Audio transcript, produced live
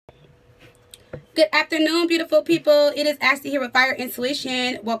Good afternoon, beautiful people. It is Ashley here with Fire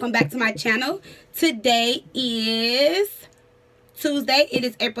Intuition. Welcome back to my channel. Today is Tuesday. It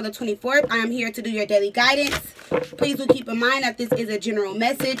is April the 24th. I am here to do your daily guidance. Please do keep in mind that this is a general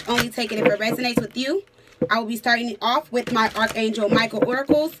message. Only take it if it resonates with you. I will be starting off with my Archangel Michael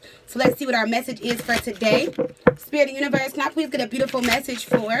oracles. So let's see what our message is for today. Spirit and Universe, can I please get a beautiful message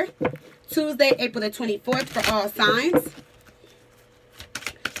for Tuesday, April the 24th for all signs?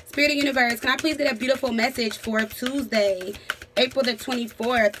 Spirit of Universe, can I please get a beautiful message for Tuesday, April the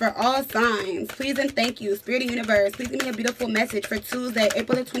 24th for all signs? Please and thank you. Spirit of Universe, please give me a beautiful message for Tuesday,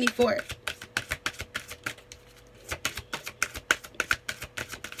 April the 24th.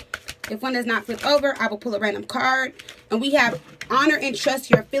 If one does not flip over, I will pull a random card. And we have honor and trust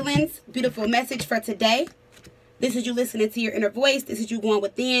your feelings. Beautiful message for today. This is you listening to your inner voice. This is you going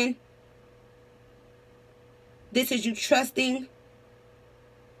within. This is you trusting.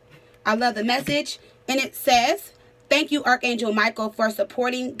 I love the message, and it says, thank you, Archangel Michael, for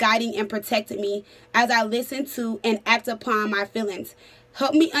supporting, guiding, and protecting me as I listen to and act upon my feelings.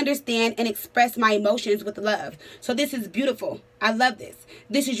 Help me understand and express my emotions with love. So this is beautiful. I love this.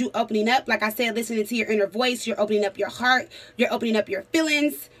 This is you opening up. Like I said, listening to your inner voice. You're opening up your heart. You're opening up your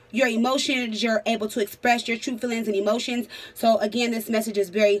feelings, your emotions. You're able to express your true feelings and emotions. So again, this message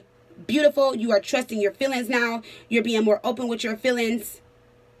is very beautiful. You are trusting your feelings now. You're being more open with your feelings,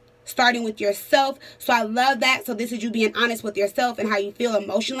 starting with yourself. So I love that. So this is you being honest with yourself and how you feel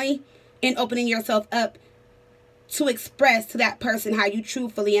emotionally and opening yourself up to express to that person how you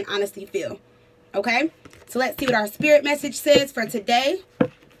truthfully and honestly feel. Okay? So let's see what our spirit message says for today.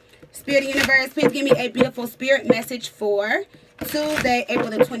 Spirit of Universe, please give me a beautiful spirit message for Tuesday,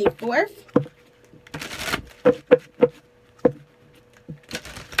 April the 24th.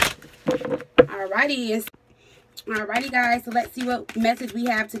 Alrighty, guys. So let's see what message we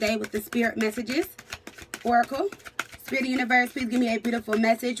have today with the spirit messages. Oracle. Spirit of Universe, please give me a beautiful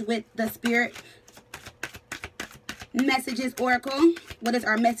message with the spirit messages. Oracle. What is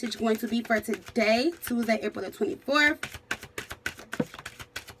our message going to be for today, Tuesday, April the 24th?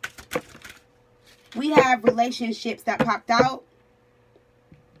 We have relationships that popped out.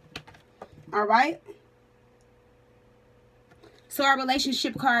 Alright. So our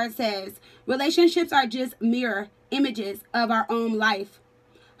relationship card says, relationships are just mirror images of our own life.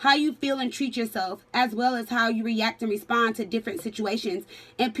 How you feel and treat yourself, as well as how you react and respond to different situations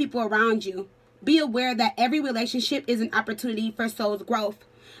and people around you. Be aware that every relationship is an opportunity for soul's growth.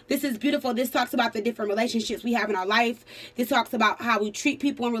 This is beautiful. This talks about the different relationships we have in our life. This talks about how we treat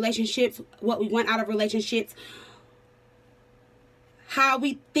people in relationships, what we want out of relationships, how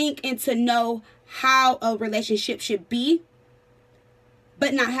we think and to know how a relationship should be,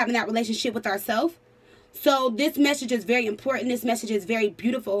 but not having that relationship with ourselves. So this message is very important. This message is very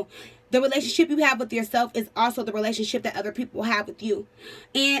beautiful. The relationship you have with yourself is also the relationship that other people have with you.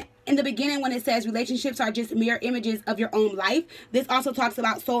 And in the beginning, when it says relationships are just mirror images of your own life, this also talks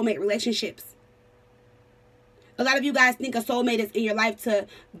about soulmate relationships. A lot of you guys think a soulmate is in your life to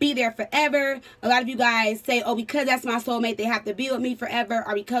be there forever. A lot of you guys say, oh, because that's my soulmate, they have to be with me forever.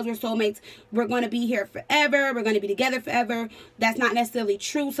 Or because we're soulmates, we're going to be here forever. We're going to be together forever. That's not necessarily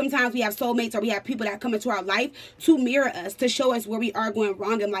true. Sometimes we have soulmates or we have people that come into our life to mirror us, to show us where we are going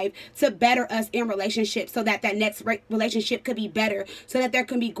wrong in life, to better us in relationships so that that next relationship could be better, so that there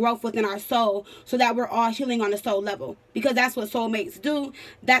can be growth within our soul, so that we're all healing on the soul level. Because that's what soulmates do.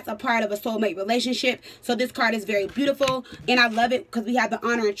 That's a part of a soulmate relationship. So this card is very beautiful, and I love it because we have the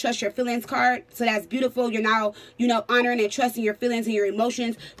honor and trust your feelings card. So that's beautiful. You're now, honoring and trusting your feelings and your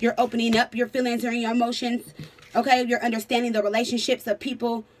emotions. You're opening up your feelings and your emotions. Okay, you're understanding the relationships of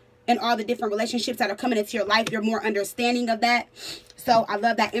people and all the different relationships that are coming into your life. You're more understanding of that. So I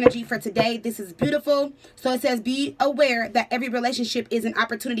love that energy for today. This is beautiful. So it says, be aware that every relationship is an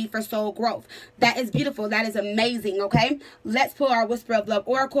opportunity for soul growth. That is beautiful. That is amazing. Okay, let's pull our Whisper of Love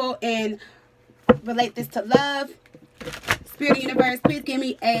Oracle and relate this to love. Spirit of Universe, please give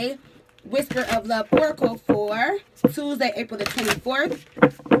me a Whisper of Love Oracle for Tuesday, April the 24th.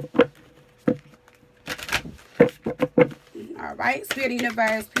 Alright, Spirit of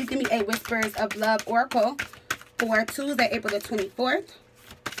Universe, please give me a Whispers of Love Oracle for Tuesday, April the 24th.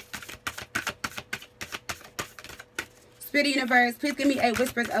 Spirit of Universe, please give me a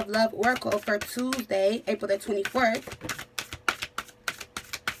Whispers of Love Oracle for Tuesday, April the 24th.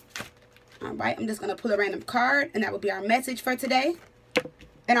 Alright, I'm just going to pull a random card, and that will be our message for today.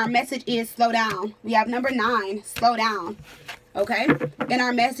 And our message is slow down. We have number 9, slow down. Okay? And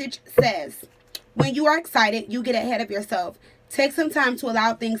our message says, when you are excited, you get ahead of yourself. Take some time to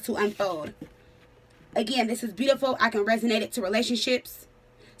allow things to unfold. Again, this is beautiful. I can resonate it to relationships.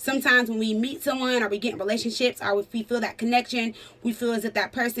 Sometimes when we meet someone or we get in relationships or if we feel that connection, we feel as if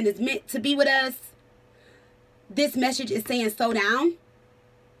that person is meant to be with us. This message is saying slow down.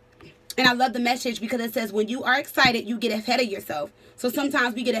 And I love the message because it says when you are excited, you get ahead of yourself. So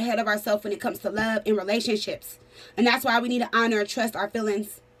sometimes we get ahead of ourselves when it comes to love and relationships. And that's why we need to honor and trust our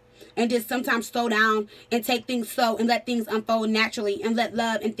feelings. And just sometimes slow down and take things slow and let things unfold naturally and let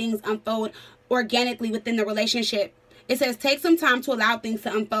love and things unfold organically within the relationship. It says take some time to allow things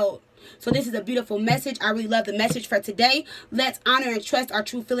to unfold. So this is a beautiful message. I really love the message for today. Let's honor and trust our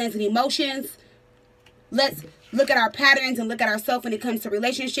true feelings and emotions. Let's look at our patterns and look at ourselves when it comes to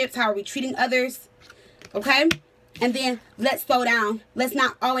relationships. How are we treating others? Okay? And then let's slow down. Let's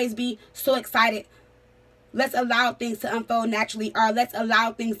not always be so excited. Let's allow things to unfold naturally, or let's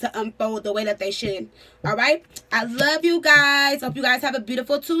allow things to unfold the way that they should. All right? I love you guys. Hope you guys have a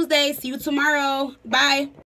beautiful Tuesday. See you tomorrow. Bye.